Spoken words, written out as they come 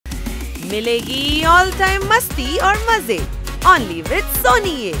मिलेगी all time मस्ती और मजे ओनली विद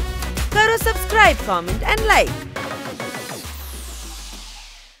सोनी। करो सब्सक्राइब, कमेंट एंड लाइक।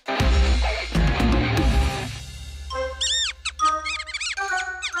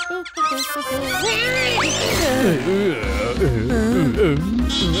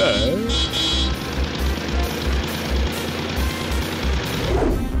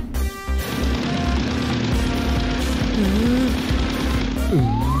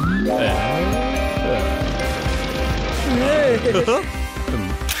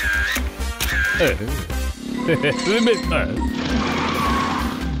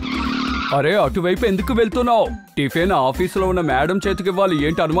 అరే అటువైపు ఎందుకు వెళ్తున్నావు? టిఫిన్ ఆఫీసులో ఉన్న మేడం చేతికి ఇవ్వాలి.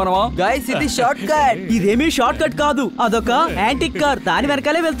 ఏంటి అనుమానమా? గైస్ ఇది షార్ట్ కట్. ఇదేమీ షార్ట్ కట్ కాదు, అదొక యాంటిక్ కార్. దాని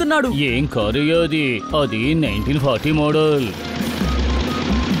వెనకాలే వెళ్తున్నాడు. ఏం కారు అది? అది 1940 మోడల్.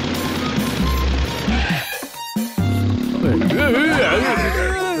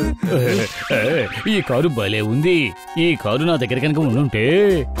 ఈ కారు భలే ఉంది. ఈ కారు నా దగ్గర కనుక ఉండుంటే.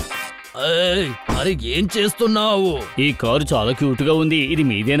 అరే ఏం చేస్తున్నావు? ఈ కారు చాలా క్యూట్ గా ఉంది. ఇది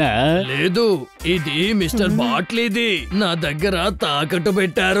మీదేనా? లేదు, ఇది మిస్టర్ బాట్లీది. నా దగ్గర తాకట్టు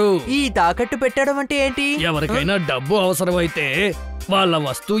పెట్టారు. ఈ తాకట్టు పెట్టడం అంటే ఏంటి? ఎవరికైనా డబ్బు అవసరమైతే వాళ్ళ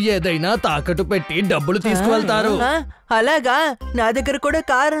వస్తువు ఏదైనా తాకట్టు పెట్టి డబ్బులు తీసుకువెళ్తారు. అలాగా? నా దగ్గర కూడా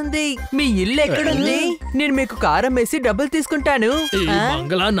కార్ ఉంది. మీ ఇల్లు ఎక్కడుంది? నేను మీకు కార్ అమ్మేసి డబ్బులు తీసుకుంటాను. ఈ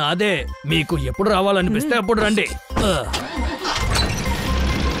బంగ్లా నాదే. మీకు ఎప్పుడు రావాలనిపిస్తే అప్పుడు రండి.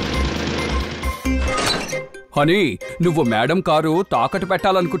 హనీ, నువ్వు మేడం కారు తాకట్టు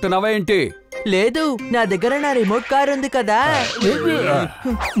పెట్టాలనుకుంటున్నావా ఏంటి? లేదు, నా దగ్గర నా రిమోట్ కార్ ఉంది కదా.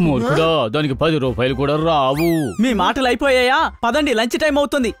 మూర్ఖుడా, దానికి 10 రూపాయలు కూడా రావు. మీ మాటలు అయిపోయాయా? పదండి, లంచ్ టైం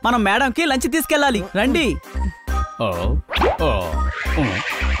అవుతుంది. మనం మేడం కి లంచ్ తీసుకెళ్ళాలి. రండి.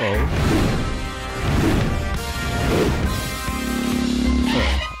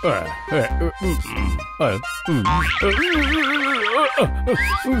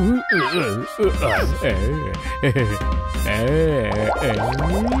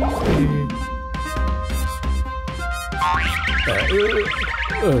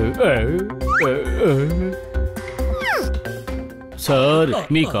 సార్,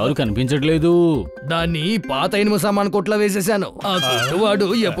 మీ కారు కనిపించట్లేదు. దాన్ని పాత ఇనుము సామాన్ కొట్లో వేసేసాను. ఆ కొట్టువాడు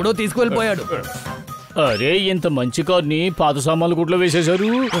ఎప్పుడో తీసుకువెళ్ళిపోయాడు. అరే, ఇంత మంచి కార్ని పాత సామాన్లు కొట్లో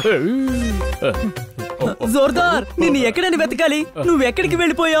వేసేశారు. జోర్దార్, నిన్ను ఎక్కడని వెతకాలి? నువ్వు ఎక్కడికి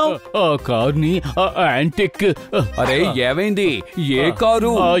వెళ్ళిపోయావు? ఆ కార్ని యాంటిక్. అరే ఏమైంది? ఏ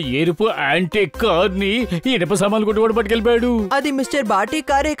కారు? ఆ ఎరుపు యాంటిక్ కార్ని ఇనుప సామాన్లు కొట్టు కూడా పట్టుకెళ్ళిపోయాడు. అది మిస్టర్ బాటీ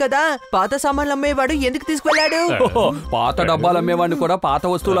కారే కదా. పాత సామాన్లు అమ్మేవాడు ఎందుకు తీసుకెళ్లాడు? పాత డబ్బాలు అమ్మేవాడిని కూడా పాత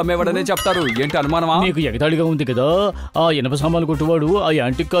వస్తువులు అమ్మేవాడనే చెప్తారు. ఏంటి అనుమానమా? నీకు ఎగతాళిగా ఉంది కదా. ఆ ఇనుప సామాన్లు కొట్టువాడు ఆ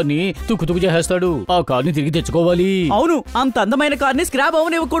యాంటిక్ కార్ని తుక్కు చేసేస్తాడు. ఆ కార్ని తిరిగి తెచ్చుకోవాలి. అవును, అంత అందమైన కార్ని స్క్రాప్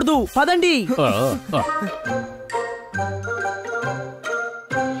అవనివ్వకూడదు. పదండి.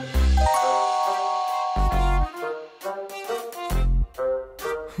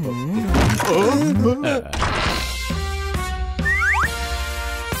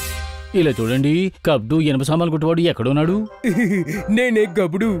 ఇలా చూడండి, కబ్డు ఇనుప సామాన్లు కొట్టువాడు ఎక్కడున్నాడు? నేనే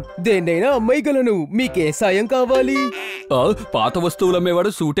గబుడు. దేన్నైనా అమ్మాయిగలను. మీకే సాయం కావాలి? పాత వస్తువులు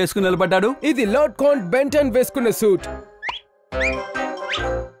అమ్మేవాడు సూట్ వేసుకుని నిలబడ్డాడు. ఇది లార్డ్ కాంట్ బెంటన్ వేసుకున్న సూట్.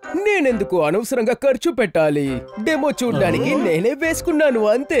 నేనెందుకు అనవసరంగా ఖర్చు పెట్టాలి? డెమో చూడ్డానికి నేనే వేసుకున్నాను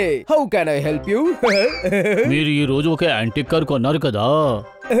అంతే. How can I help you? మీరు ఈ రోజు ఒక యాంటిక్ కార్ కొన్నారు కదా?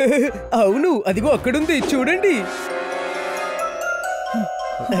 అవును, అదిగో అక్కడుంది చూడండి.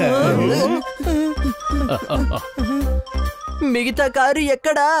 మిగతా కారు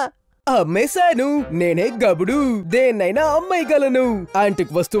ఎక్కడా? అమ్మేశాను. నేనే గబుడు. దేన్నైనా అమ్మాయిగలను.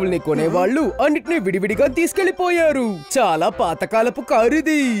 యాంటిక్ వస్తువుల్ని కొనేవాళ్ళు అన్నిటినీ విడివిడిగా తీసుకెళ్లిపోయారు. చాలా పాతకాలపు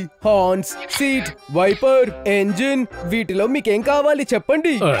కారుది. హార్న్స్, సీట్, వైపర్, ఎంజిన్, వీటిలో మీకేం కావాలి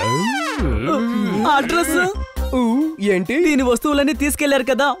చెప్పండి. అడ్రస్ ఏంటి? దీని వస్తువులన్నీ తీసుకెళ్లారు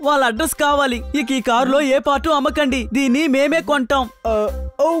కదా, వాళ్ళ అడ్రస్ కావాలి. ఇక ఈ కారులో ఏ పార్టు అమ్మకండి. దీన్ని మేమే కొంటాం.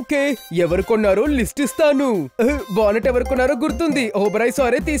 ఓకే, ఎవరు కొన్నారో లిస్ట్ ఇస్తాను. బానెట్ ఎవరు కొన్నారో గుర్తుంది. ఓబరాయ్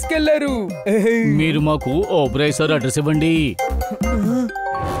సారే తీసుకెళ్లారు. మీరు మాకు ఓబరాయ్ సార్ అడ్రస్ ఇవ్వండి.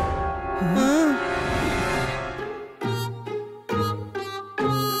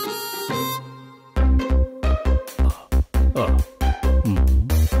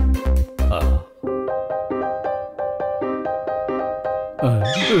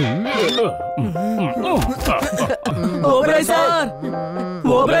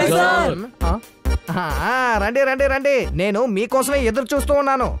 రండి రండి రండి, నేను మీకోసమే ఎదురు చూస్తూ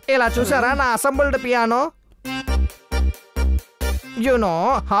ఉన్నాను. ఇలా చూసారా నా assembled piano?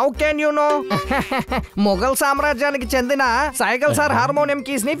 How can you know? Mughal సామ్రాజ్యానికి చెందిన సైకిల్ సార్ హార్మోనియం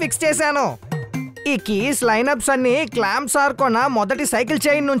కీస్ ని ఫిక్స్ చేశాను. ఈ కీస్ లైనప్స్ అన్ని క్లాంప్ సార్ కొన్న మొదటి సైకిల్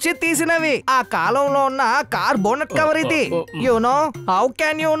చైన్ నుంచి తీసినవి. ఆ కాలంలో ఉన్న కార్ బోనట్ కవర్ ఇది. How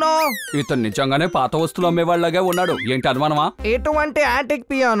can you know? ఇతను నిజంగానే పాత వస్తువులు అమ్మేవాళ్ళగా ఉన్నాడు. ఏంటి అనుమానమా? ఎటువంటి యాంటిక్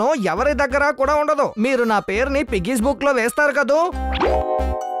పియానో ఎవరి దగ్గర కూడా ఉండదు. మీరు నా పేరుని పిగ్గీస్ బుక్ లో వేస్తారు కదూ?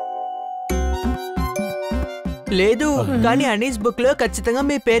 లేదు, కానీ అనీస్ బుక్ లో ఖచ్చితంగా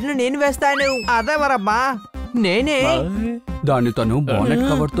మీ పేరును నేను వేస్తాను. అదేవరబ్బా, నేనే. దాన్ని తను బానెట్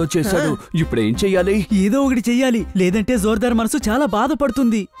కవర్ తో చేశాడు. ఇప్పుడు ఏం చెయ్యాలి? ఏదో ఒకటి చెయ్యాలి, లేదంటే జోర్దార్ మనసు చాలా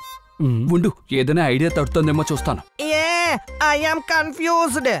బాధపడుతుంది. ఉండు, ఏదైనా ఐడియా తడుతుందేమో చూస్తాను. I am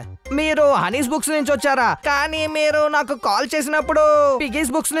confused. మీరు హనీస్ బుక్స్ నుంచి వచ్చారా? కానీ మీరు నాకు కాల్ చేసినప్పుడు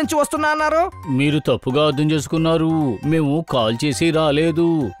పిగ్గీస్ బుక్స్ నుంచి వస్తున్నా అన్నారు. మీరు తప్పుగా అర్థం చేసుకున్నారు. మేము కాల్ చేసి రాలేదు.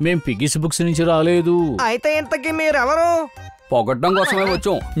 మేం పిగ్గీస్ బుక్స్ నుంచి రాలేదు. అయితే ఇంతకీ మీరెవరు? పొగడ్డం కోసమే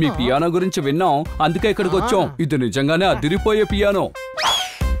వచ్చాం. మీ పియానో గురించి విన్నాం, అందుకే ఇక్కడికి వచ్చాం. ఇది నిజంగానే అదిరిపోయే పియానో,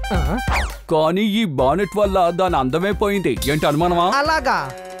 కానీ ఈ బానెట్ వల్ల దాని అందమే పోయింది. ఏంటి అనుమానమా? అలాగా?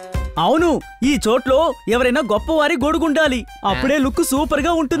 అవును, ఈ చోట్లో ఎవరైనా గొప్పవారి గొడుగుండాలి. అప్పుడే లుక్ సూపర్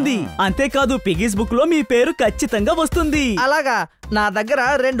గా ఉంటుంది. అంతేకాదు, పిగ్గీస్ బుక్ లో మీ పేరు ఖచ్చితంగా వస్తుంది. అలాగా? నా దగ్గర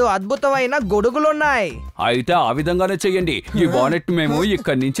 2 అద్భుతమైన గొడుగులున్నాయి. అయితే ఆ విధంగానే చెయ్యండి. ఈ బానెట్ మేము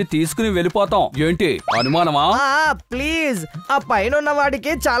ఇక్కడి నుంచి తీసుకుని వెళ్ళిపోతాం. ఏంటి అనుమానమా? ప్లీజ్, ఆ పైన ఉన్న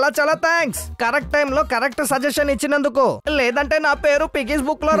వాడికి చాలా చాలా థ్యాంక్స్. కరెక్ట్ టైం లో కరెక్ట్ సజెషన్ ఇచ్చినందుకు. లేదంటే నా పేరు పిగ్గీస్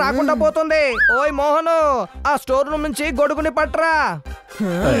బుక్ లో రాకుండా పోతుంది. ఓయ్ మోహను, ఆ స్టోర్ రూమ్ నుంచి గొడుగుని పట్రా.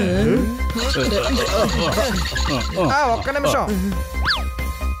 ఒక్క నిమిషం.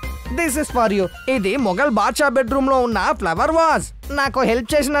 This is for you. ఇది మొఘల్ బాద్షా బెడ్రూమ్ లో ఉన్న ఫ్లవర్ వాజ్. నాకు హెల్ప్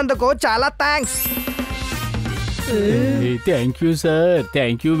చేసినందుకు చాలా thanks. Thank you sir,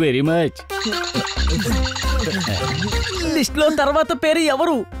 thank you very much. List లో తర్వాత పేరు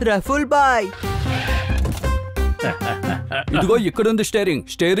ఎవరు? Ruffle bye. ఇదిగో ఇక్కడుంది స్టేరింగ్.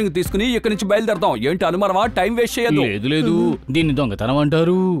 స్టేరింగ్ తీసుకుని ఇక్కడి నుంచి బయలుదేరదాం. ఏంటి అనుమానమా? టైం వేస్ట్ చేయదు. లేదు లేదు, దీన్ని దొంగతనం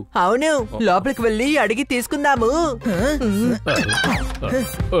అంటారు. అవును, లోపలికి వెళ్ళి అడిగి తీసుకుందాము.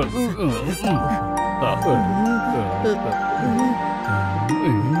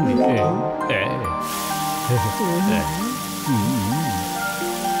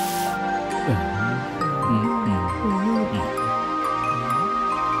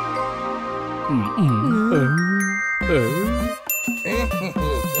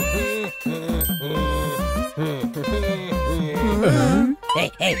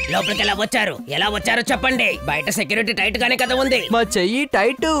 లోపలికి ఎలా వచ్చారో చెప్పండి. బయట సెక్యూరిటీ టైట్ గానే కదా ఉంది. మా చెయ్యి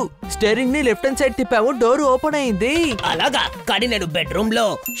టైట్. స్టీరింగ్ ని left hand side తిప్పాము, door open అయింది. అలాగా? కానీ నేను బెడ్రూమ్ లో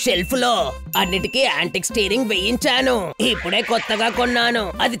షెల్ఫ్ లో అన్నిటికీ యాంటిక్ స్టీరింగ్ వేయించాను. ఇప్పుడే కొత్తగా కొన్నాను.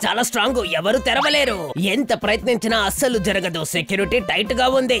 అది చాలా స్ట్రాంగ్, ఎవరు తెరవలేరు. ఎంత ప్రయత్నించినా అస్సలు జరగదు. సెక్యూరిటీ టైట్ గా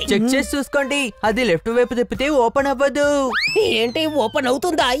ఉంది. చెక్ చేసి చూసుకోండి. అది లెఫ్ట్ వైపు తిప్పితే ఓపెన్ అవ్వదు. ఏంటి, ఓపెన్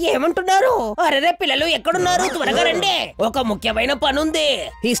అవుతుందా? ఏమంటున్నారు? అరే పిల్లలు ఎక్కడున్నారు? త్వరగా రండి, ఒక ముఖ్యమైన పనుంది.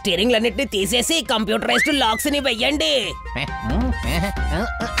 ఈ స్టీరింగ్ లన్నిటిని తీసేసి కంప్యూటరైజ్డ్ లాక్స్ ని వెయ్యండి.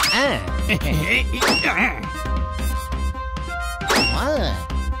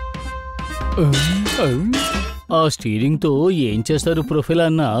 ఆ స్టీరింగ్ తో ఏం చేస్తారు ప్రొఫైల్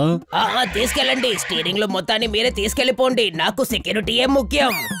అన్నా? తీసుకెళ్ళండి. స్టీరింగ్ లో మొత్తాన్ని మీరే తీసుకెళ్లిపోండి. నాకు సెక్యూరిటీయే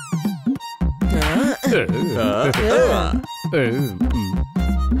ముఖ్యం.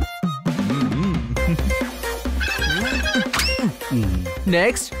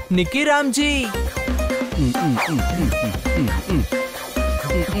 నెక్స్ట్ నిక్కీ రామ్జీ.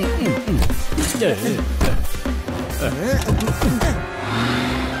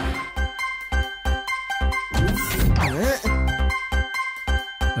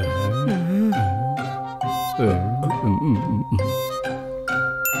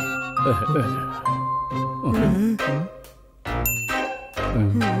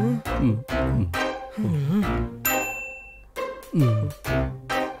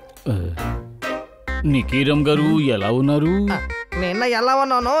 నికీరం గారు ఎలా ఉన్నారు? నిన్న ఎలా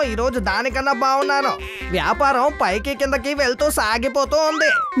ఉన్నానో ఈ రోజు దానికన్నా బాగున్నాను. వ్యాపారం పైకి కిందకి వెళ్తూ సాగిపోతూ ఉంది.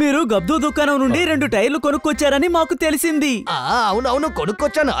 మీరు గబ్దు దుకాణం నుండి 2 టైర్లు కొనుక్కొచ్చారని మాకు తెలిసింది. అవునవును,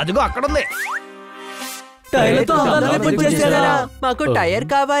 కొనుక్కొచ్చాను. అదిగో అక్కడుంది. మాకు టైర్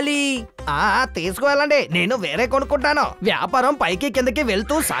కావాలి. తీసుకువెళ్ళండి, నేను వేరే కొనుక్కుంటాను. వ్యాపారం పైకి కిందకి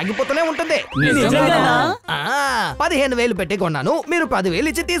వెళ్తూ సాగిపోతూనే ఉంటుంది. 15,000 పెట్టి కొన్నాను, మీరు 10,000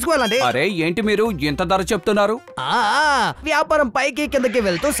 ఇచ్చి తీసుకువెళ్ళండి. అరే ఏంటి మీరు ఇంత ధర చెప్తున్నారు? వ్యాపారం పైకి కిందకి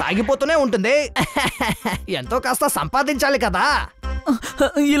వెళ్తూ సాగిపోతూనే ఉంటుంది. ఎంతో కాస్త సంపాదించాలి కదా.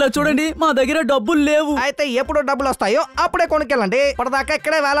 ఇలా చూడండి, మా దగ్గర డబ్బులు లేవు. అయితే ఎప్పుడు డబ్బులు వస్తాయో అప్పుడే కొనుక్కెళ్ళండి. ఇప్పటిదాకా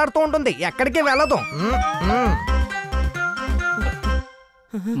ఇక్కడే వేలాడుతూ ఉంటుంది, ఎక్కడికి వెళ్ళదు.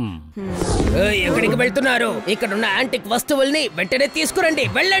 ఎక్కడికి వెళ్తున్నారు? ఇక్కడున్న యాంటిక్ వస్తువుల్ని వెంటనే తీసుకురండి.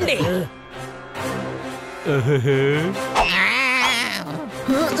 వెళ్ళండి.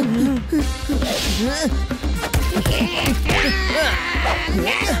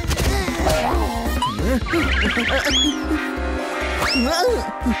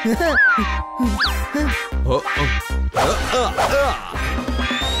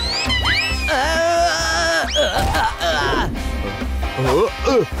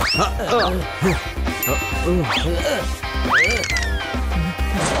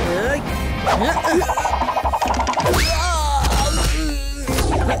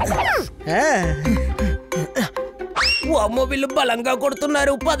 అమ్మో, వీళ్ళు బలంగా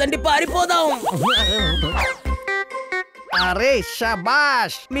కొడుతున్నారు. పదండి, పారిపోదాం. అరే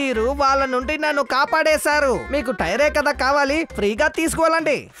షబాష్, మీరు వాళ్ళ నుండి నన్ను కాపాడేశారు. మీకు టైరే కదా కావాలి, ఫ్రీగా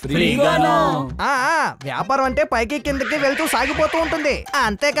తీసుకువెళ్ళండి. వ్యాపారం అంటే పైకి కిందకి వెళ్తూ సాగిపోతూ ఉంటుంది.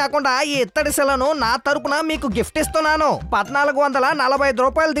 అంతేకాకుండా ఈ ఇత్తడి శిలను నా తరపున మీకు గిఫ్ట్ ఇస్తున్నాను. 1445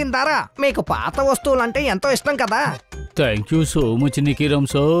 రూపాయలు దీని ధర. మీకు పాత వస్తువులంటే ఎంతో ఇష్టం కదా. Thank you so much నికిరామ్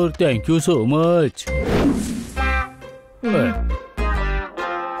sir, thank you so much.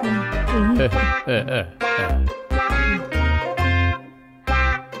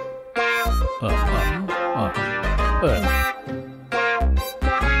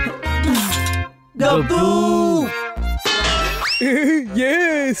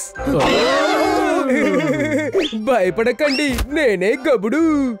 భయపడకండి, నేనే గబుడు.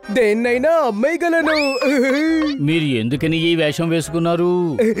 దేన్నైనా అమ్మాయిగలను. మీరు ఎందుకని ఈ వేషం వేసుకున్నారు?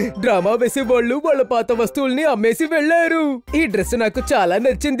 డ్రామా వేసే వాళ్ళు వాళ్ళ పాత వస్తువుల్ని అమ్మేసి వెళ్లారు. ఈ డ్రెస్ నాకు చాలా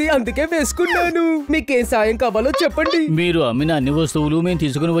నచ్చింది, అందుకే వేసుకున్నాను. మీకేం సాయం కావాలో చెప్పండి. మీరు అమ్మిన అన్ని వస్తువులు మేము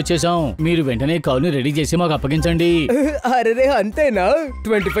తీసుకుని వచ్చేసాం. మీరు వెంటనే కారుని రెడీ చేసి మాకు అప్పగించండి. అరే అంతేనా?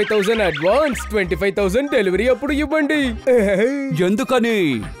 25,000 అడ్వాన్స్, 25,000 డెలివరీ అప్పుడు ఇవ్వండి. ఎందుకని?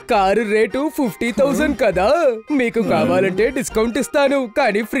 కారు రేటు 50,000 కదా. మీకు కావాలంటే డిస్కౌంట్ ఇస్తాను,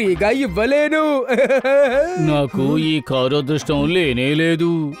 కానీ ఫ్రీగా ఇవ్వలేను. నాకు ఈ కారు అదృష్టం లేనే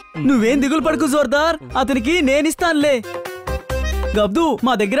లేదు. నువ్వేం దిగులు పడుకు జోర్దార్, అతనికి నేనిస్తానులే. గబ్దు,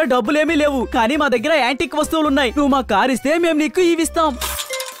 మా దగ్గర డబ్బులేమీ లేవు, కానీ మా దగ్గర యాంటిక్ వస్తువులున్నాయి. నువ్వు మా కారు ఇస్తే మేము నీకు ఇవిస్తాం.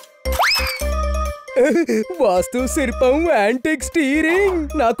 వాస్తు శిల్పం, యాంటిక్ స్టీరింగ్,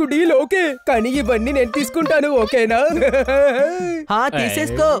 నాకు డీల్ ఓకే, కానీ ఇవన్నీ నేను తీసుకుంటాను. ఓకేనా?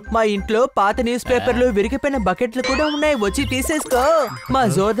 తీసేసుకో. మా ఇంట్లో పాత న్యూస్ పేపర్లు, విరిగిపోయిన బకెట్లు కూడా ఉన్నాయి. వచ్చి తీసేసుకో. మా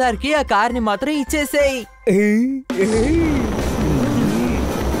జోర్దార్ కి ఆ కార్ని మాత్రం ఇచ్చేసేయ్.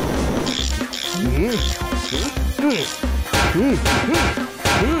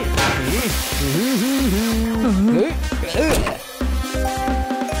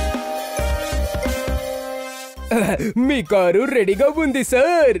 మీ కారు రెడీగా ఉంది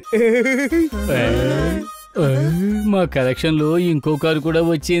సార్. మా కలెక్షన్ లో ఇంకో కారు కూడా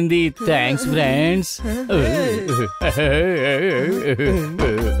వచ్చింది. Thanks friends.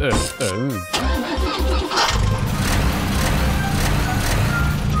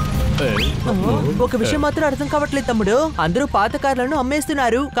 ఒక విషయం మాత్రం అర్థం కావట్లేదు తమ్ముడు. అందరూ పాత కార్లను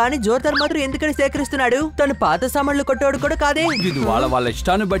అమ్మేస్తున్నారు, కానీ జోర్దార్ మాత్రం ఎందుకని సేకరిస్తున్నాడు? తను పాత సామాన్లు కొట్టోడు కూడా కాదే. ఇది వాళ్ళ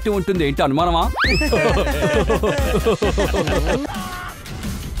ఇష్టాన్ని బట్టి ఉంటుంది. ఏంటి అనుమానమా?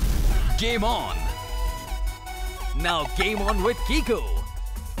 Game on. Now game on with Kiko.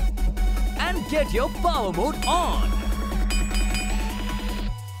 And get your power mode on.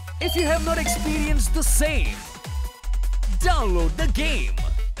 If you have not experienced the same, download the game.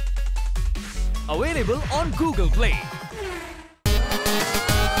 Available on Google Play.